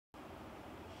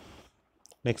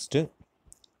Next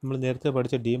നമ്മൾ നേരത്തെ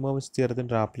പഠിച്ച ഡി മോവിസ്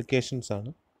തിയറത്തിൻ്റെ ആപ്ലിക്കേഷൻസ് ആണ്.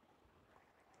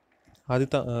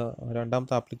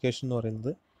 രണ്ടാമത്തെ ആപ്ലിക്കേഷൻ എന്ന്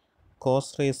പറയുന്നത്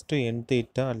കോസ് റേസ് ടു എൻ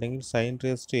തീറ്റ അല്ലെങ്കിൽ സൈൻ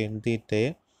റേസ് ടു എൻ തീറ്റയെ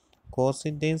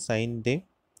കോസിൻ്റെയും സൈനിൻ്റെയും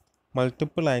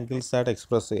മൾട്ടിപ്പിൾ ആംഗിൾസ് ആയിട്ട്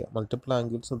എക്സ്പ്രസ് ചെയ്യുക. മൾട്ടിപ്പിൾ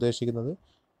ആംഗിൾസ് ഉദ്ദേശിക്കുന്നത്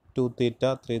 2 തീറ്റ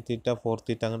 3 തീറ്റ 4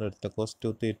 തീറ്റ അങ്ങനെ എടുത്ത് കോസ്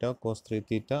 2 തീറ്റ കോസ് 3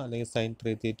 തീറ്റ അല്ലെങ്കിൽ സൈൻ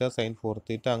 3 തീറ്റ സൈൻ 4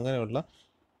 തീറ്റ അങ്ങനെയുള്ള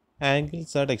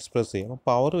ആംഗിൾസ് ആയിട്ട് എക്സ്പ്രസ് ചെയ്യും. അപ്പോൾ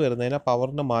പവർ വരുന്നതിനെ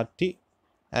പവറിനെ മാറ്റി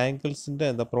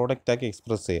ആംഗിൾസിൻ്റെ പ്രോഡക്റ്റാക്കി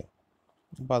എക്സ്പ്രസ് ചെയ്യാം.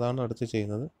 അപ്പോൾ അതാണ് അടുത്ത്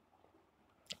ചെയ്യുന്നത്.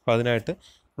 അപ്പോൾ അതിനായിട്ട്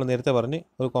നമ്മൾ നേരത്തെ പറഞ്ഞ്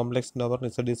ഒരു complex number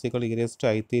Z is equal E raise to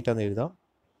I തീറ്റ എന്ന് എഴുതാം.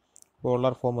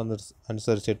 പോളാർ ഫോം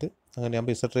അനുസരിച്ചിട്ട്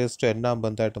അങ്ങനെയാകുമ്പോൾ ഇസഡ് റേസ് ടു എൻ ആകുമ്പോൾ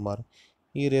എന്തായിട്ട് മാറും?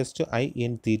 E raise to I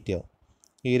N തീറ്റ ആവും.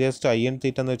 E raise to I N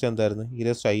തീറ്റ എന്ന് വെച്ചാൽ എന്തായിരുന്നു? E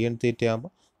raise to I N തീറ്റ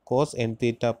ആകുമ്പോൾ cos N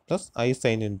theta plus I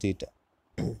sine n തീറ്റ.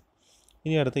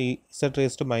 ഇനി അടുത്ത് ഈ Z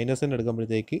raise to മൈനസിന്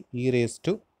എടുക്കുമ്പോഴത്തേക്ക് E raise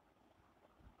to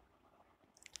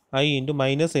I into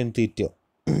minus N തീറ്റ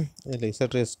അല്ലേ?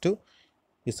 Z raise to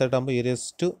Z ആകുമ്പോൾ E raise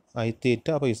to I തീറ്റ,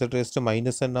 അപ്പോൾ Z raise to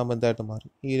minus N ആകുമ്പോൾ എന്തായിട്ട്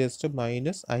മാറും? E raise to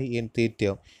minus I N തീറ്റ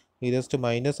ആവും. E raise to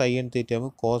minus I N തീറ്റ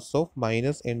ആകുമ്പോൾ cos of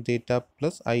minus N theta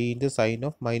plus I into sine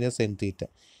of minus N തീറ്റ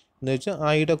എന്ന് വെച്ചാൽ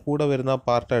ഐയുടെ കൂടെ വരുന്ന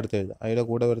പാർട്ട് എടുത്ത് എഴുതാം. ഐയുടെ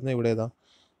കൂടെ വരുന്ന ഇവിടെ ഏതാ?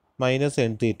 മൈനസ്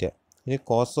എൻ തീറ്റ. ഇനി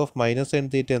കോസ് ഓഫ് മൈനസ് എൻ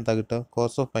തീറ്റ എന്താ കിട്ടുക?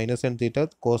 Cos of minus N theta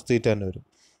cos theta തന്നെ വരും.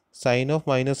 സൈൻ ഓഫ്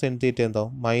മൈനസ് എൻ തീറ്റ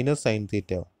എന്താവും? മൈനസ് സൈൻ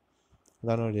തീറ്റ ആവും.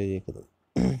 അതാണ് ഇവിടെ എഴുതിയിരിക്കുന്നത്.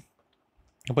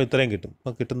 അപ്പോൾ ഇത്രയും കിട്ടും.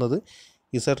 അപ്പോൾ കിട്ടുന്നത്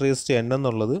ഇസഡ് റേസ് ടു എൻ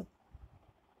എന്നുള്ളത്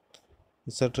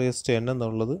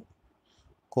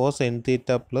cos N theta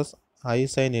plus I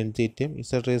sine n തീറ്റയും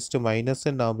Z raise to minus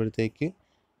N ആകുമ്പോഴത്തേക്ക്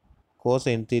cos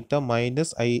N theta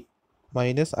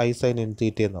minus I sine n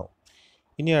തീറ്റ എന്നാവും.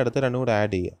 ഇനി അടുത്ത രണ്ടും കൂടെ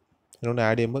ആഡ് ചെയ്യുക. രണ്ടും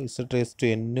ആഡ് ചെയ്യുമ്പോൾ Z raise to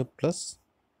N plus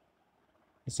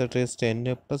Z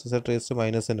raise to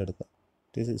minus N എടുക്കുക.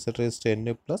 Z raise to N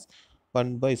plus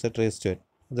 1 Z raise to N.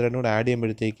 ഇത് രണ്ടും കൂടെ ആഡ്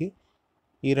ചെയ്യുമ്പോഴത്തേക്ക്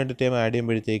ഈ രണ്ട് ടൈം ആഡ്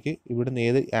ചെയ്യുമ്പോഴത്തേക്ക് ഇവിടുന്ന്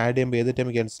ആഡ് ചെയ്യുമ്പോൾ ഏത് ടൈം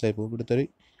ക്യാൻസലായി പോകും? ഇവിടുത്തെ ഒരു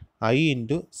ഐ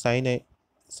ഇൻറ്റു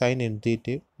സൈൻ എൻ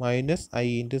തീറ്റയും minus I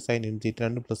into sine n തീറ്റ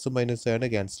രണ്ട് പ്ലസ് മൈനസ് ആയിട്ട്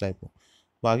ക്യാൻസലായി പോകും.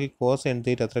 ബാക്കി കോസ് എൻ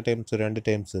തീറ്റ എത്ര times? 2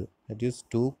 times. That is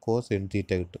 2 cos N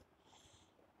തീറ്റ കിട്ടും.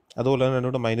 അതുപോലെ തന്നെ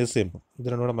രണ്ടുകൂടെ മൈനസ് ചെയ്യുമ്പോൾ ഇത്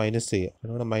രണ്ടുകൂടെ മൈനസ് ചെയ്യുക.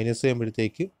 രണ്ടുകൂടെ മൈനസ്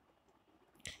ചെയ്യുമ്പോഴത്തേക്ക്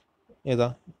ഏതാ?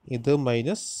 ഇത്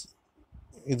മൈനസ്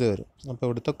ഇത് വരും. അപ്പോൾ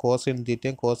ഇവിടുത്തെ കോസ് എൻ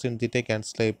തീറ്റയും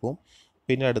ക്യാൻസലായി പോകും.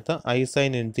 പിന്നെ അടുത്ത ഐ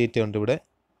സൈൻ എൻ തീറ്റ ഉണ്ട് ഇവിടെ,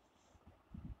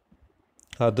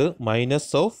 അത്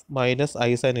മൈനസ്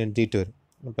ഐ സൈൻ എൻ തീറ്റ വരും.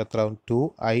 അപ്പോൾ എത്ര ആവും? 2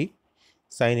 ഐ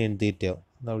സൈൻ എൻ തീറ്റ ആവും.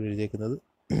 നമ്മൾ എഴുതിയിരിക്കുന്നത്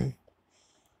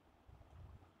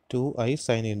 2 ഐ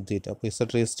സൈൻ എൻ തീറ്റ. അപ്പോൾ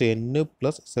Z raise to N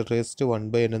plus Z raise to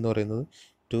 1/n എന്ന് പറയുന്നത്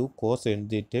 2 കോസ് എൻ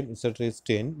തീറ്റയും Z raise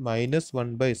to N minus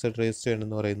 1 Z raise to N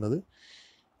എന്ന് പറയുന്നത്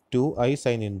 2 ഐ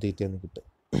സൈൻ എൻ തീറ്റ എന്ന് കിട്ടും.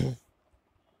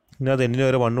 ഇനി അത് എന്നിന്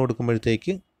വരെ 1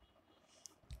 കൊടുക്കുമ്പോഴത്തേക്ക്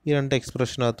ഈ രണ്ട്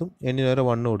എക്സ്പ്രഷനകത്തും എന്നിന് വരെ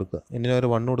 1 കൊടുക്കുക. എന്നിന് വരെ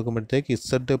 1 കൊടുക്കുമ്പോഴത്തേക്ക്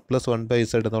ഇസഡ് പ്ലസ്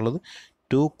 1/z എന്നുള്ളത്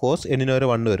 2 കോസ് എന്നിന് വരെ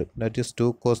 1 വരും. ദാറ്റ് ഈസ് 2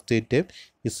 കോസ് തീറ്റയും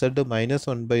ഇസഡ് മൈനസ്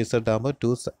 1/z ആകുമ്പോൾ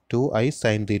 2 ഐ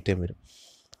സൈൻ തീറ്റയും വരും.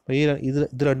 അപ്പോൾ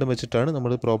ഇത് രണ്ടും വെച്ചിട്ടാണ്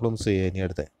നമ്മൾ പ്രോബ്ലംസ് ചെയ്യുക. ഇനി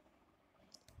അടുത്ത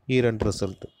ഈ രണ്ട്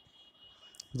റിസൾട്ട്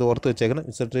ഇത് ഓർത്ത് വെച്ചേക്കണം.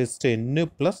 Z raise to N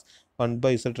plus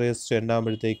 1/z raise to N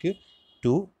ആകുമ്പോഴത്തേക്ക്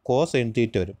 2 കോസ് എൻ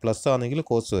തീറ്റ വരും. പ്ലസ് ആണെങ്കിൽ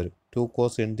കോസ് വരും. 2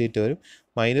 കോസ് എൻ തീറ്റ വരും.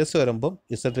 മൈനസ് വരുമ്പം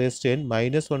Z raise to N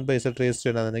minus 1/z raise to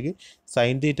N ആണെങ്കിൽ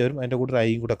സൈൻ തീറ്റ വരും. അതിൻ്റെ കൂടെ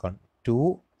ഐയും കൂടെ കാണും. 2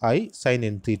 ഐ സൈൻ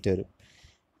എൻ തീറ്റ വരും.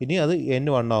 ഇനി അത് n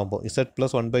 1 ആകുമ്പോൾ ഇസഡ്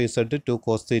പ്ലസ് 1/z 2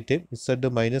 കോസ് തീറ്റയും Z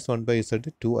minus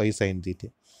 1/z 2 I sign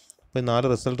തീറ്റയും. അപ്പോൾ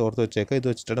 4 റിസൾട്ട് ഓർത്ത് വെച്ചേക്കാം. ഇത്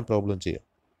വെച്ചിട്ടാണ് പ്രോബ്ലം ചെയ്യുക.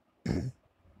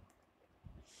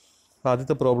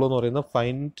 ആദ്യത്തെ പ്രോബ്ലം എന്ന് പറയുന്നത്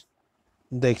find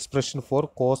the expression for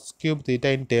cos cube theta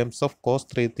in terms of cos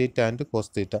 3 theta and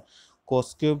cos theta.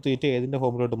 Cos cube theta ഏതിൻ്റെ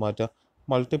ഫോമിലോട്ട് മാറ്റാം?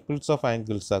 മൾട്ടിപ്പിൾസ് ഓഫ്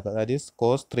ആംഗിൾസ് ആക്കുക. ദാറ്റ് ഈസ്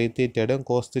കോസ് 3 തീറ്റയുടെയും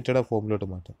കോസ് തീറ്റയുടെ ഫോമിലോട്ട്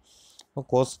മാറ്റാം. അപ്പോൾ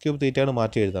കോസ് ക്യൂബ് തീറ്റയാണ്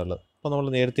മാറ്റി എഴുതാനുള്ളത്. അപ്പോൾ നമ്മൾ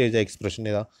നേരത്തെ എഴുതിയ എക്സ്പ്രഷൻ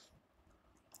ഏതാ?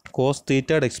 കോസ്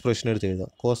തീറ്റയുടെ എക്സ്പ്രഷൻ എടുത്ത്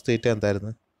എഴുതാം. കോസ് തീറ്റ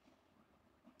എന്തായിരുന്നു?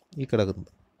 ഈ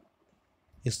കിടക്കുന്നത്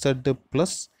Z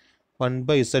plus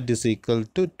 1/z is equal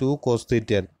to 2 cos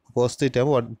theta ആയിരുന്നു. കോസ് തീറ്റ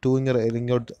ആകുമ്പോൾ 2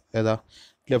 ഇങ്ങോട്ട് ഏതാ?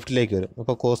 ലെഫ്റ്റിലേക്ക് വരും.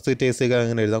 അപ്പോൾ കോസ് തീറ്റ ഇസ് ഈക്വൽ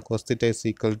അങ്ങനെ എഴുതാം. Cos theta is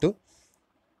equal to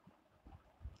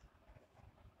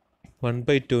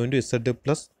 1/2 into Z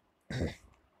plus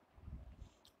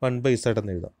 1/z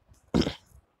എന്ന് എഴുതാം.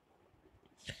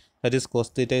 That is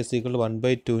cos theta is equal to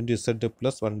 1/2 into Z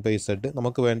plus 1/z.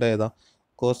 നമുക്ക് വേണ്ട ഏതാ?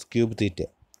 Cos cube theta.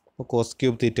 അപ്പോൾ കോസ്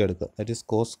ക്യൂബ് തീറ്റ എടുക്കുക. That is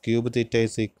cos cube theta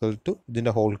is equal to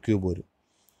ഇതിൻ്റെ whole cube വരും.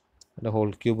 അതിൻ്റെ ഹോൾ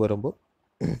ക്യൂബ് വരുമ്പോൾ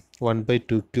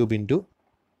 1/2 cube into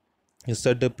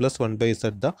Z plus 1/z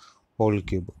the whole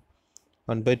cube.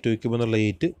 1/2 cube എന്നുള്ള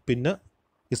 8. പിന്നെ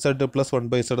Z plus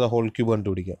 1/z the whole cube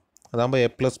കണ്ടുപിടിക്കുക. അതാകുമ്പോൾ A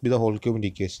plus B the whole ക്യൂബിൻ്റെ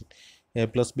equation. A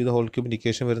plus B the whole ക്യൂബിൻ്റെ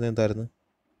equation വരുന്നത് എന്തായിരുന്നു?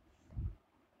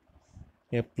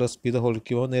 A plus B the whole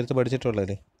cube നേരത്തെ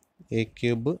പഠിച്ചിട്ടുള്ളതല്ലേ. A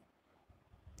cube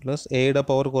plus എയുടെ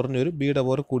power കുറഞ്ഞ് വരും, ബിയുടെ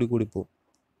പവർ കൂടി കൂടി പോകും.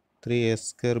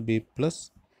 3a² B plus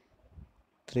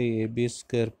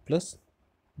 3ab² plus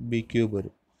B cube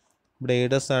വരും. ഇവിടെ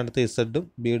എയുടെ സ്ഥാനത്ത് ഇസഡും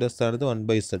ബിയുടെ സ്ഥാനത്ത്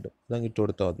 1/z അതങ്ങ് ഇട്ട്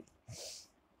കൊടുത്താൽ മതി.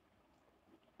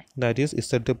 That is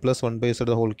Z plus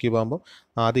 1/z whole cube ആകുമ്പോൾ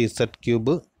ആദ്യം ഇസഡ്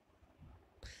ക്യൂബ്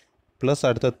പ്ലസ്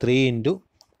അടുത്ത 3 ഇൻറ്റു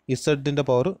ഇസഡിൻ്റെ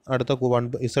പവർ അടുത്ത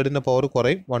ഇസഡിൻ്റെ പവർ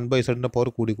കുറയും, 1/z പവർ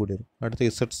കൂടി കൂടി വരും. അടുത്ത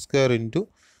z² into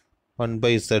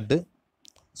 1/z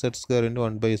z² into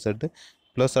 1/z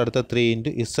plus അടുത്ത 3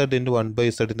 into Z into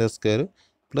 1/z²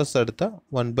 plus അടുത്ത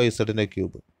 1/z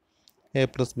cube. A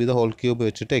plus B the whole cube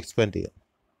വെച്ചിട്ട് എക്സ്പാൻഡ് ചെയ്യാം.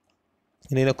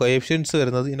 ഇനി ഇതിൻ്റെ കൊയഫിഷ്യൻസ്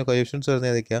വരുന്നത്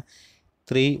ഏതൊക്കെയാണ്?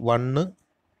 3 1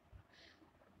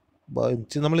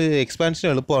 നമ്മൾ എക്സ്പാൻഷൻ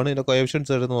എളുപ്പമാണ്. ഇതിൻ്റെ കൊയഫിഷ്യൻസ്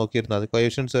വരുന്നത് നോക്കിയിരുന്നത്. അത്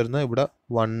കൊയഫിഷ്യൻസ് വരുന്നത് ഇവിടെ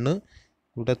 1,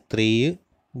 ഇവിടെ 3,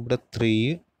 ഇവിടെ 3,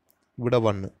 ഇവിടെ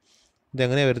 1.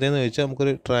 ഇതെങ്ങനെയാണ് വരുന്നതെന്ന് ചോദിച്ചാൽ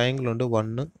നമുക്കൊരു ട്രയാങ്കിൾ ഉണ്ട്.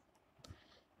 1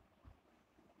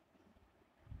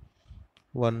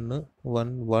 1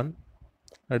 1 1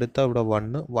 അടുത്ത ഇവിടെ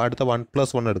 1 അടുത്ത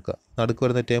 1+1 എടുക്കുക. നടുക്ക്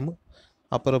വരുന്ന ടേം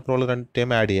അപ്പുറപ്പുറമുള്ള 2 ടേം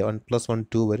ആഡ് ചെയ്യുക. 1+1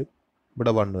 2 വരും,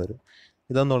 ഇവിടെ 1 വരും.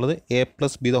 ഇതെന്നുള്ളത് A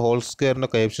plus B the whole സ്ക്വയറിൻ്റെ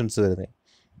കൊയഫിഷ്യൻസ് വരുന്നത്.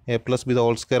 A plus B the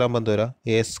whole square ആകുമ്പോൾ എന്ത് വരാം?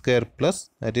 a² plus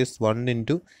that is 1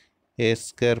 into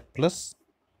a² plus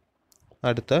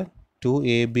അടുത്ത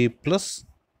 2ab പ്ലസ്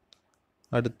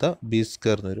അടുത്ത b²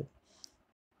 എന്ന് വരും.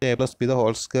 A plus B the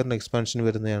whole സ്ക്വയറിൻ്റെ എക്സ്പാൻഷൻ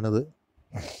വരുന്നതാണിത്.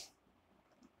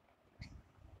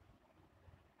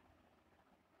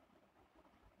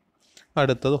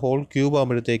 അടുത്തത് ഹോൾ ക്യൂബ്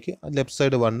ആകുമ്പോഴത്തേക്ക് ലെഫ്റ്റ്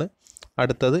സൈഡ് 1,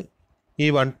 അടുത്തത് ഈ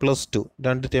 1+2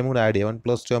 2 ടൈം കൂടെ ആഡ് ചെയ്യുക.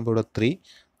 1+2 ആകുമ്പോൾ ഇവിടെ 3,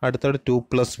 അടുത്തത്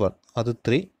 2+1 അത്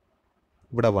 3,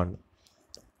 ഇവിടെ 1.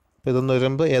 അപ്പോൾ ഇതൊന്ന്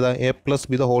വരുമ്പോൾ ഏതാ? A plus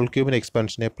B the whole ക്യൂബിൻ്റെ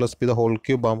expansion. A plus B the whole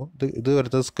cube ആകുമ്പോൾ ഇത്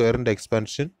വരുന്നത് സ്ക്വയറിൻ്റെ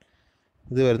എക്സ്പാൻഷൻ,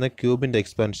 ഇത് വരുന്ന ക്യൂബിൻ്റെ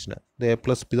എക്സ്പാൻഷൻ. ഇത് A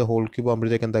plus B the whole cube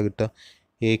ആകുമ്പോഴത്തേക്ക് എന്താ കിട്ടുക?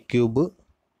 a³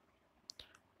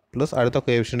 പ്ലസ് അടുത്ത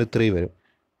കോഎഫിഷ്യൻറ്റ് 3 വരും.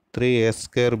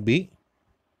 3a² ബി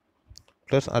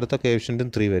പ്ലസ് അടുത്ത കോഎഫിഷ്യൻറ്റും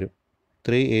 3 വരും.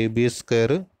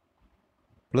 3ab²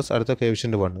 പ്ലസ് അടുത്ത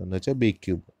കോഎഫിഷ്യൻറ്റ് 1 എന്ന് വെച്ചാൽ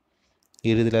b³. ഈ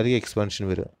രീതിയിലായിരിക്കും എക്സ്പാൻഷൻ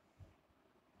വരിക.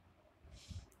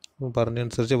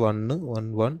 പറഞ്ഞനുസരിച്ച് 1 1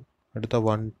 1 അടുത്ത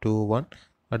 1 2 1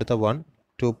 അടുത്ത 1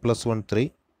 2+1 3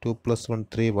 2+1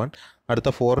 3 1 അടുത്ത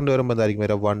 4ൻ്റെ വരുമ്പോൾ എന്തായിരിക്കും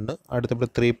വരിക? 1 അടുത്ത ഇവിടെ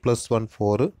 3+1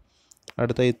 4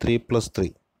 അടുത്ത ഈ 3+3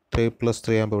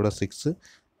 3+3 ആകുമ്പോൾ ഇവിടെ 6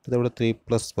 അടുത്ത ഇവിടെ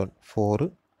 3+1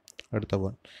 4 അടുത്ത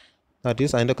 1. ദാറ്റ്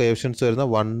ഈസ് അതിൻ്റെ കോഎഫിഷ്യൻസ് വരുന്ന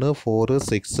 1 4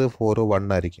 6 4 1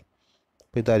 ആയിരിക്കും.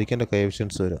 അപ്പോൾ ഇതായിരിക്കും എൻ്റെ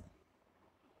കോഎഫിഷ്യൻസ് വരിക.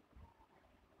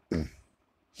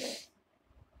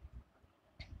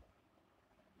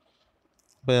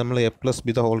 അപ്പോൾ നമ്മൾ A plus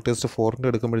B the whole test 4ൻ്റെ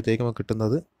എടുക്കുമ്പോഴത്തേക്കും നമുക്ക്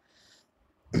കിട്ടുന്നത്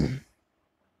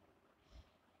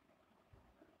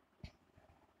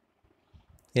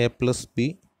A plus B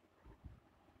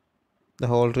the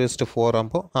whole റേസ്റ്റ് 4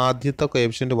 ആകുമ്പോൾ ആദ്യത്തെ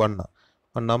കോഎഫിഷ്യൻറ്റ് 1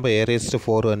 ആകുമ്പോൾ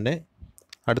a⁴ തന്നെ.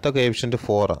 അടുത്ത കോഎഫിഷ്യൻറ്റ്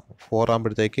 4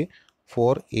 ആകുമ്പോഴത്തേക്ക്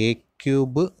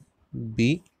 4a³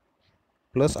 ബി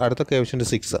പ്ലസ് അടുത്ത കോഎഫിഷ്യൻറ്റ്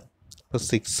 6. അപ്പോൾ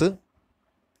 6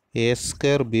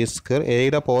 a² b².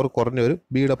 എയുടെ പവർ കുറഞ്ഞ് വരും,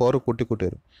 ബിയുടെ പവർ കൂട്ടി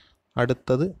വരും.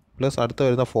 അടുത്തത് പ്ലസ് അടുത്ത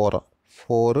വരുന്ന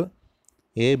 4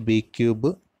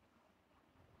 ab³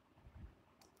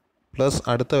 പ്ലസ്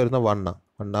അടുത്ത വരുന്ന 1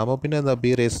 ആകുമ്പോൾ പിന്നെ എന്താ?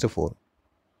 b⁴.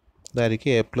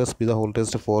 ഇതായിരിക്കും A plus B the whole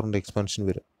റേസ്റ്റ് 4ൻ്റെ എക്സ്പാൻഷൻ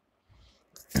വരും.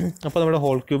 അപ്പോൾ നമ്മുടെ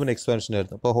ഹോൾ ക്യൂബിൻ്റെ എക്സ്പാൻഷൻ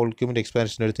ആയിരുന്നു. അപ്പോൾ ഹോൾ ക്യൂബിൻ്റെ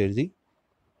എക്സ്പാൻഷൻ എടുത്ത് എഴുതി.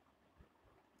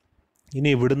 ഇനി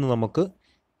ഇവിടുന്ന് നമുക്ക്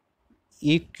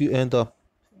ഈ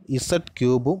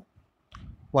z³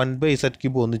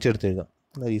 1/z³ ഒന്നിച്ചെടുത്ത് എഴുതാം.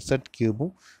 z³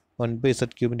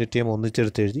 1/z³ ടൈം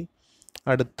ഒന്നിച്ചെടുത്ത് എഴുതി.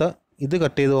 അടുത്ത ഇത്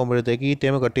കട്ട് ചെയ്ത് പോകുമ്പോഴത്തേക്ക് ഈ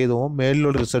ടൈം കട്ട് ചെയ്ത് പോകുമ്പോൾ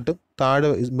മേളിലുള്ള റിസൾട്ടും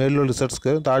മേളിലുള്ള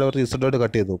z² താഴെ ഒരു z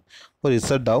കട്ട് ചെയ്ത് പോകും. അപ്പോൾ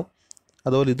z ആവും.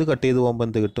 അതുപോലെ ഇത് കട്ട് ചെയ്ത് പോകുമ്പോൾ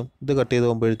എന്ത് കിട്ടും? ഇത് കട്ട് ചെയ്ത്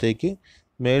പോകുമ്പോഴത്തേക്ക്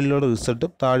മേളിലുള്ള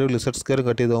റിസൾട്ടും താഴെയുള്ള z²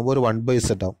 കട്ട് ചെയ്ത് പോകുമ്പോൾ ഒരു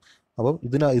 1/z ആവും. അപ്പം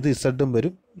ഇത് z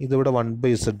വരും, ഇതിവിടെ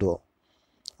 1/z ആവും.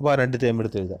 അപ്പോൾ ആ 2 ടൈം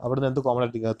എടുത്ത് എഴുതാം. അവിടെ നിന്ന് എന്ത് കോമൺ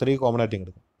ആയിട്ട് 3 കോമൺ ആയിട്ട്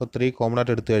എടുക്കും. അപ്പോൾ 3 കോമൺ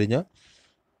ആയിട്ട് എടുത്തു കഴിഞ്ഞാൽ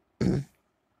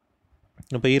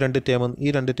അപ്പോൾ ഈ രണ്ട്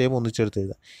ടൈം ഒന്നിച്ചെടുത്ത്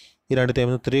എഴുതാം. ഈ 2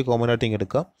 ടൈമിൽ 3 കോമൺ ആയിട്ട്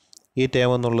എടുക്കാം. ഈ ടൈം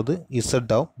എന്നുള്ളത്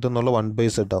z ആവും, ഇതെന്നുള്ള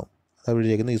 1/z ആവും. അത്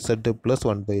വിളിക്കുന്നത് z പ്ലസ്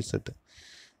 1/z.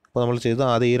 അപ്പോൾ നമ്മൾ ചെയ്ത്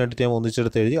ആദ്യം ഈ 2 ടൈം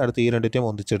ഒന്നിച്ചെടുത്ത് എഴുതി, അടുത്ത ഈ 2 ടൈം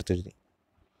ഒന്നിച്ചെടുത്ത് എഴുതി.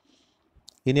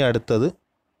 ഇനി അടുത്തത്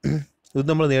ഇത്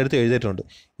നമ്മൾ നേരത്തെ എഴുതിയിട്ടുണ്ട്.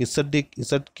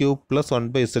 z³ plus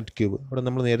 1/z³. അവിടെ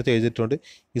നമ്മൾ നേരത്തെ എഴുതിയിട്ടുണ്ട്.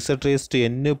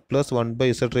 z⁻n പ്ലസ്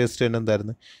 1/z⁻n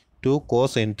എന്തായിരുന്നു? 2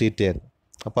 cos n⁻θ ആയിരുന്നു.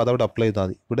 അപ്പോൾ അതവിടെ അപ്ലൈ ചെയ്താൽ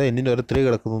മതി. ഇവിടെ n-ന് ഒരു 3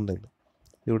 കിടക്കുന്നുണ്ടല്ലോ.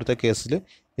 ഇവിടുത്തെ കേസിൽ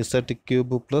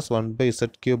z³ പ്ലസ്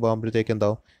 1/z³ ആകുമ്പോഴത്തേക്ക്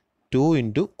എന്താവും? 2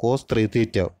 ഇൻറ്റു cos 3θ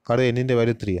ആവും. കാരണം n-ൻ്റെ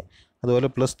വാല്യൂ 3 ആണ്. അതുപോലെ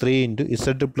plus 3 into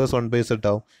z plus 1/z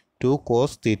ആവും 2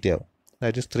 cos θ ആവും.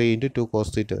 That is 3 into 2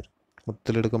 cos theta വരും.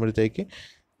 മൊത്തത്തിലെടുക്കുമ്പോഴത്തേക്ക്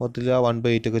മൊത്തത്തിൽ ആ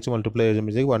 1/8 ഒക്കെ വെച്ച് മൾട്ടിപ്ലൈ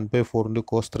ചെയ്യുമ്പോഴത്തേക്ക് 1/4 into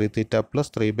cos 3 theta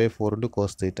plus 3/4 into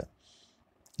cos theta.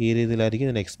 ഈ രീതിയിലായിരിക്കും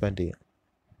ഇതിനെ എക്സ്പാൻഡ് ചെയ്യുക.